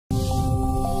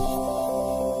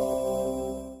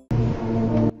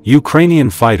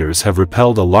Ukrainian fighters have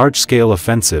repelled a large-scale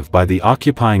offensive by the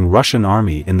occupying Russian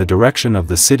army in the direction of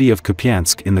the city of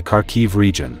Kupyansk in the Kharkiv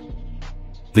region.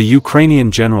 The Ukrainian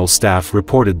General Staff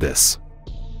reported this.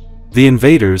 The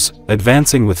invaders,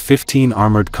 advancing with 15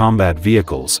 armored combat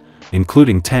vehicles,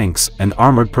 including tanks and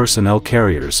armored personnel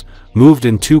carriers, moved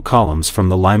in 2 columns from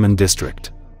the Liman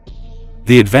district.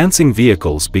 The advancing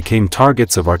vehicles became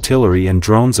targets of artillery and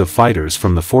drones of fighters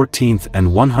from the 14th and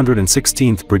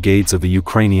 116th Brigades of the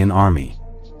Ukrainian Army.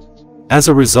 As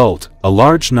a result, a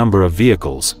large number of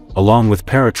vehicles, along with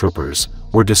paratroopers,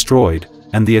 were destroyed,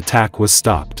 and the attack was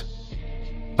stopped.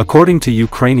 According to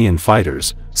Ukrainian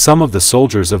fighters, some of the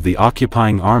soldiers of the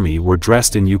occupying army were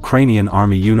dressed in Ukrainian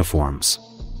army uniforms.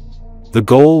 The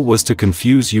goal was to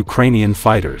confuse Ukrainian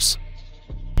fighters.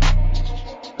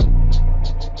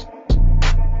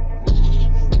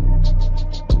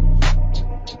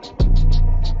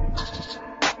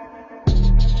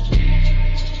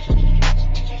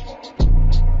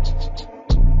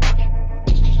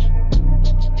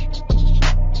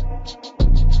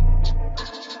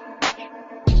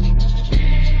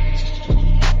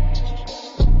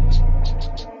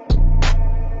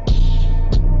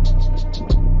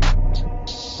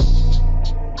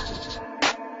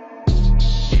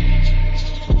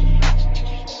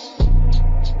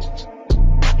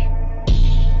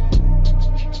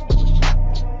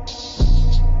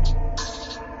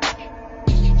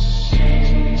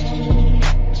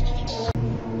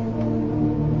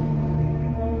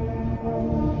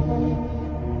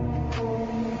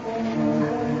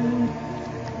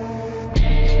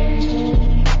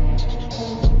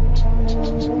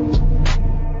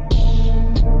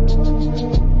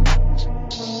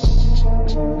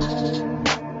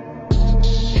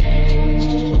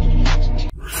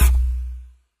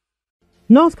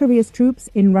 North Korea's troops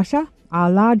in Russia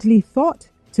are largely thought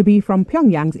to be from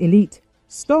Pyongyang's elite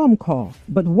Storm Corps,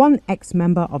 but one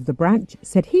ex-member of the branch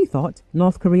said he thought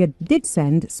North Korea did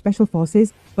send special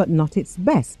forces, but not its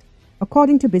best,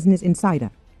 according to Business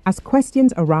Insider. As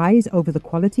questions arise over the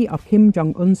quality of Kim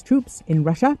Jong-un's troops in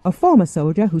Russia, a former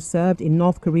soldier who served in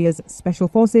North Korea's special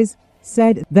forces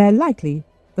said they're likely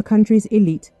the country's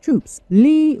elite troops.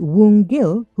 Lee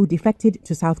Woong-gil, who defected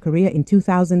to South Korea in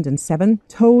 2007,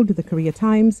 told the Korea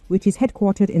Times, which is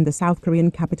headquartered in the South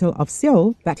Korean capital of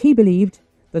Seoul, that he believed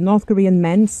the North Korean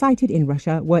men sighted in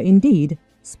Russia were indeed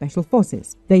special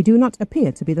forces. They do not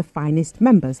appear to be the finest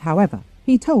members, however.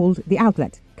 He told the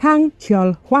outlet. Kang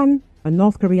Cheol-hwan, a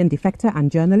North Korean defector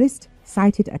and journalist,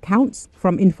 cited accounts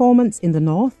from informants in the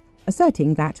north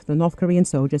asserting that the North Korean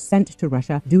soldiers sent to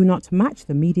Russia do not match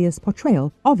the media's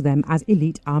portrayal of them as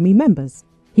elite army members.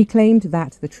 He claimed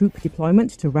that the troop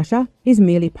deployment to Russia is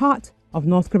merely part of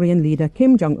North Korean leader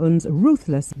Kim Jong-un's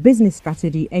ruthless business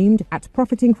strategy aimed at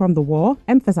profiting from the war,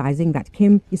 emphasizing that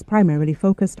Kim is primarily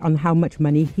focused on how much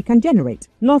money he can generate.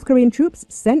 North Korean troops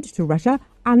sent to Russia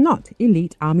are not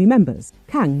elite army members,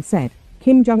 Kang said.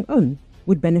 Kim Jong-un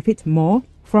would benefit more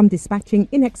from dispatching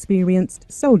inexperienced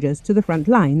soldiers to the front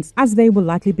lines, as they will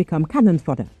likely become cannon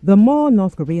fodder. The more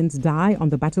North Koreans die on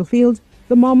the battlefield,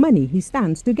 the more money he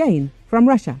stands to gain from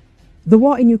Russia. The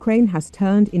war in Ukraine has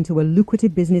turned into a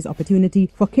lucrative business opportunity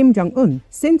for Kim Jong-un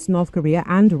since North Korea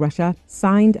and Russia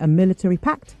signed a military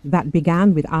pact that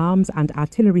began with arms and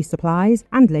artillery supplies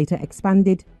and later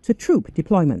expanded to troop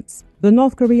deployments. The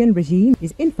North Korean regime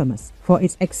is infamous for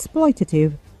its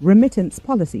exploitative remittance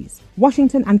policies.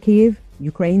 Washington and Kiev,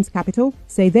 Ukraine's capital,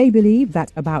 say they believe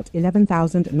that about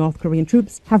 11,000 North Korean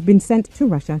troops have been sent to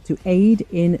Russia to aid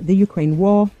in the Ukraine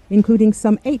war, including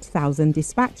some 8,000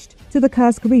 dispatched to the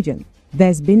Kursk region.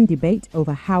 There's been debate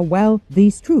over how well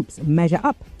these troops measure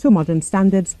up to modern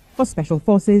standards for special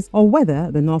forces, or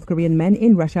whether the North Korean men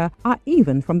in Russia are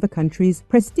even from the country's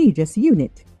prestigious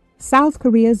unit. South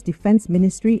Korea's defense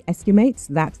ministry estimates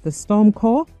that the Storm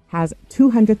Corps has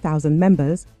 200,000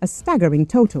 members, a staggering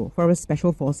total for a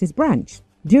special forces branch.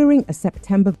 During a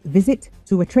September visit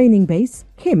to a training base,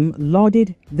 Kim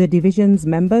lauded the division's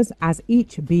members as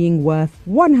each being worth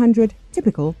 100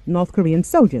 typical North Korean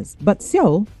soldiers. But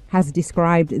Seoul has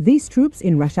described these troops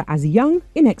in Russia as young,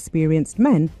 inexperienced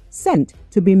men sent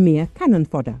to be mere cannon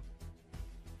fodder.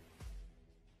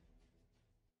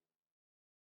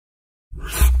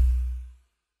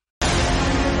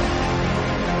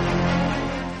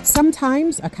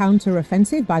 Sometimes a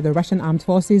counter-offensive by the Russian armed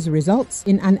forces results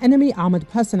in an enemy armored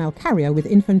personnel carrier with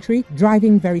infantry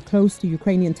driving very close to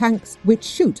Ukrainian tanks, which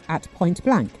shoot at point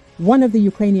blank. One of the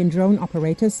Ukrainian drone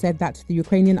operators said that the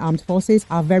Ukrainian armed forces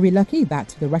are very lucky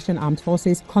that the Russian armed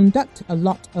forces conduct a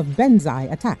lot of banzai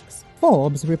attacks.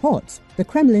 Forbes reports the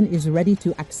Kremlin is ready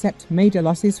to accept major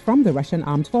losses from the Russian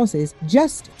armed forces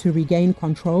just to regain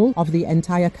control of the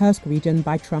entire Kursk region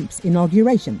by Trump's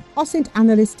inauguration. OSINT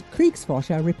analyst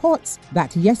Kriegsforscher reports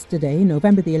that yesterday,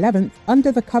 November the 11th,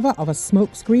 under the cover of a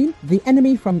smokescreen, the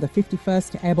enemy from the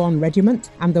 51st Airborne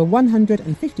Regiment and the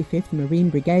 155th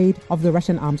Marine Brigade of the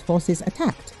Russian armed forces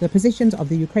attacked the positions of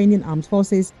the Ukrainian armed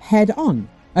forces head-on.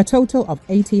 A total of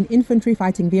 18 infantry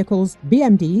fighting vehicles,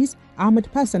 BMDs, armoured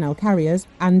personnel carriers,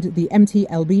 and the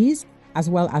MTLBs, as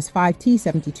well as 5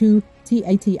 T-72,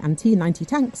 T-80 and T-90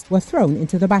 tanks were thrown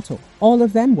into the battle. All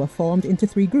of them were formed into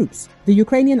 3 groups. The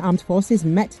Ukrainian armed forces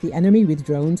met the enemy with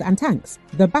drones and tanks.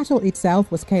 The battle itself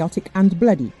was chaotic and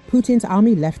bloody. Putin's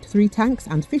army left 3 tanks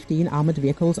and 15 armoured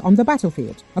vehicles on the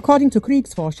battlefield. According to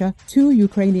Kriegsforscher, 2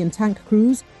 Ukrainian tank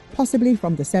crews, possibly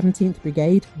from the 17th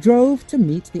Brigade, drove to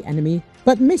meet the enemy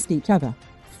but missed each other.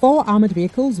 4 armoured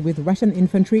vehicles with Russian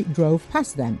infantry drove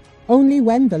past them. Only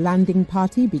when the landing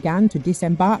party began to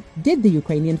disembark did the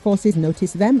Ukrainian forces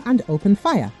notice them and open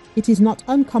fire. It is not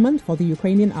uncommon for the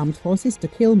Ukrainian armed forces to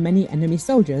kill many enemy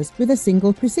soldiers with a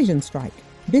single precision strike.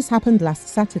 This happened last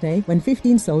Saturday when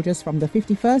 15 soldiers from the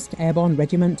 51st Airborne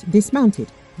Regiment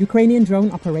dismounted. Ukrainian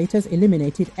drone operators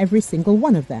eliminated every single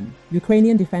one of them.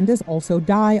 Ukrainian defenders also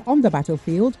die on the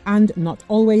battlefield and not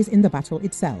always in the battle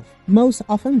itself. Most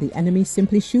often the enemy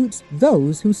simply shoots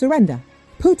those who surrender.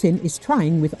 Putin is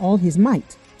trying with all his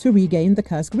might to regain the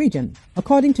Kursk region.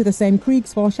 According to the same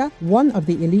Kriegsforscher, one of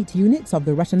the elite units of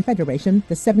the Russian Federation,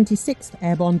 the 76th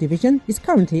Airborne Division, is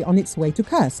currently on its way to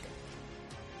Kursk.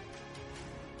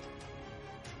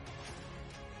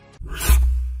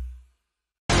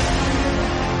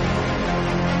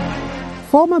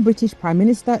 Former British Prime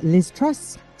Minister Liz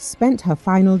Truss spent her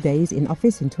final days in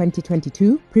office in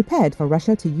 2022 prepared for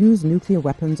Russia to use nuclear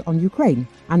weapons on Ukraine.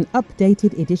 An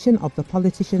updated edition of the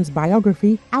politician's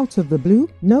biography, Out of the Blue,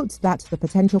 notes that the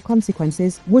potential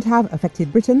consequences would have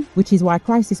affected Britain, which is why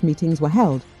crisis meetings were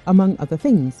held, among other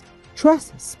things.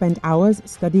 Truss spent hours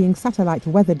studying satellite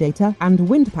weather data and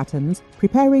wind patterns,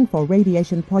 preparing for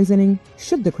radiation poisoning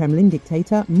should the Kremlin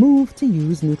dictator move to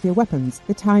use nuclear weapons,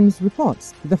 The Times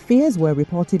reports. The fears were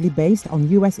reportedly based on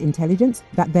US intelligence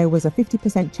that there was a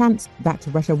 50% chance that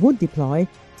Russia would deploy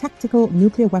tactical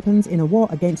nuclear weapons in a war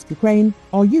against Ukraine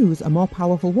or use a more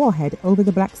powerful warhead over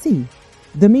the Black Sea.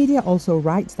 The media also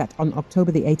writes that on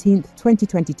October the 18th,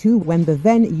 2022, when the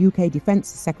then UK Defence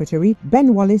Secretary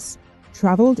Ben Wallace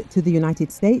travelled to the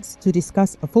United States to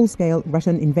discuss a full-scale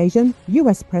Russian invasion,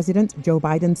 US President Joe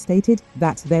Biden stated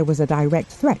that there was a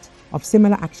direct threat of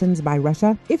similar actions by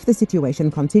Russia if the situation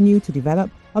continued to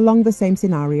develop along the same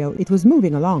scenario it was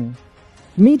moving along.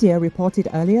 Media reported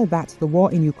earlier that the war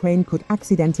in Ukraine could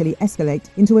accidentally escalate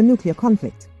into a nuclear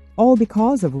conflict, all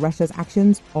because of Russia's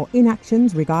actions or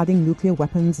inactions regarding nuclear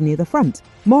weapons near the front.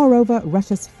 Moreover,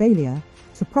 Russia's failure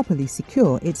to properly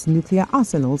secure its nuclear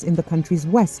arsenals in the country's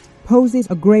west poses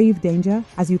a grave danger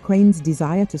as Ukraine's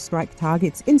desire to strike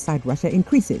targets inside Russia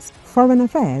increases. Foreign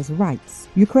Affairs writes,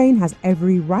 Ukraine has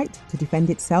every right to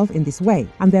defend itself in this way,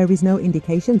 and there is no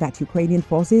indication that Ukrainian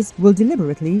forces will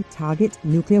deliberately target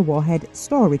nuclear warhead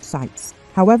storage sites.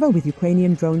 However, with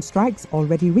Ukrainian drone strikes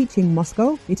already reaching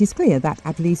Moscow, it is clear that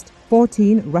at least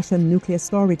 14 Russian nuclear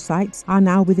storage sites are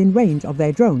now within range of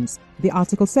their drones. The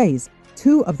article says,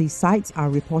 2 of these sites are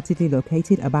reportedly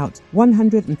located about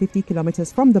 150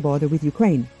 kilometers from the border with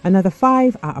Ukraine. Another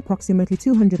 5 are approximately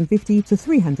 250 to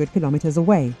 300 kilometers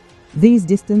away. These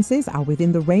distances are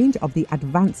within the range of the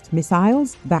advanced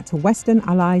missiles that Western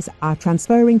allies are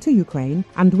transferring to Ukraine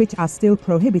and which are still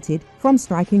prohibited from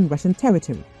striking Russian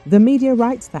territory. The media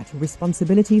writes that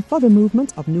responsibility for the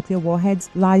movement of nuclear warheads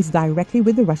lies directly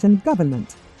with the Russian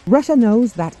government. Russia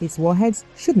knows that its warheads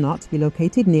should not be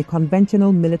located near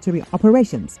conventional military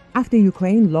operations. After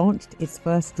Ukraine launched its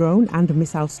first drone and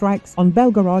missile strikes on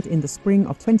Belgorod in the spring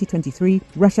of 2023,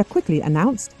 Russia quickly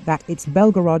announced that its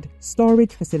Belgorod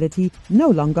storage facility no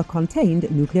longer contained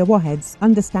nuclear warheads,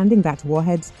 understanding that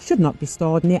warheads should not be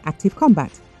stored near active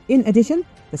combat. In addition,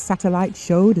 the satellite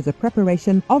showed the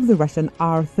preparation of the Russian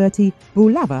R-30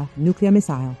 Bulava nuclear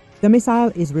missile. The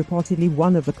missile is reportedly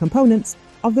one of the components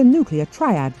of the nuclear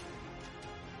triad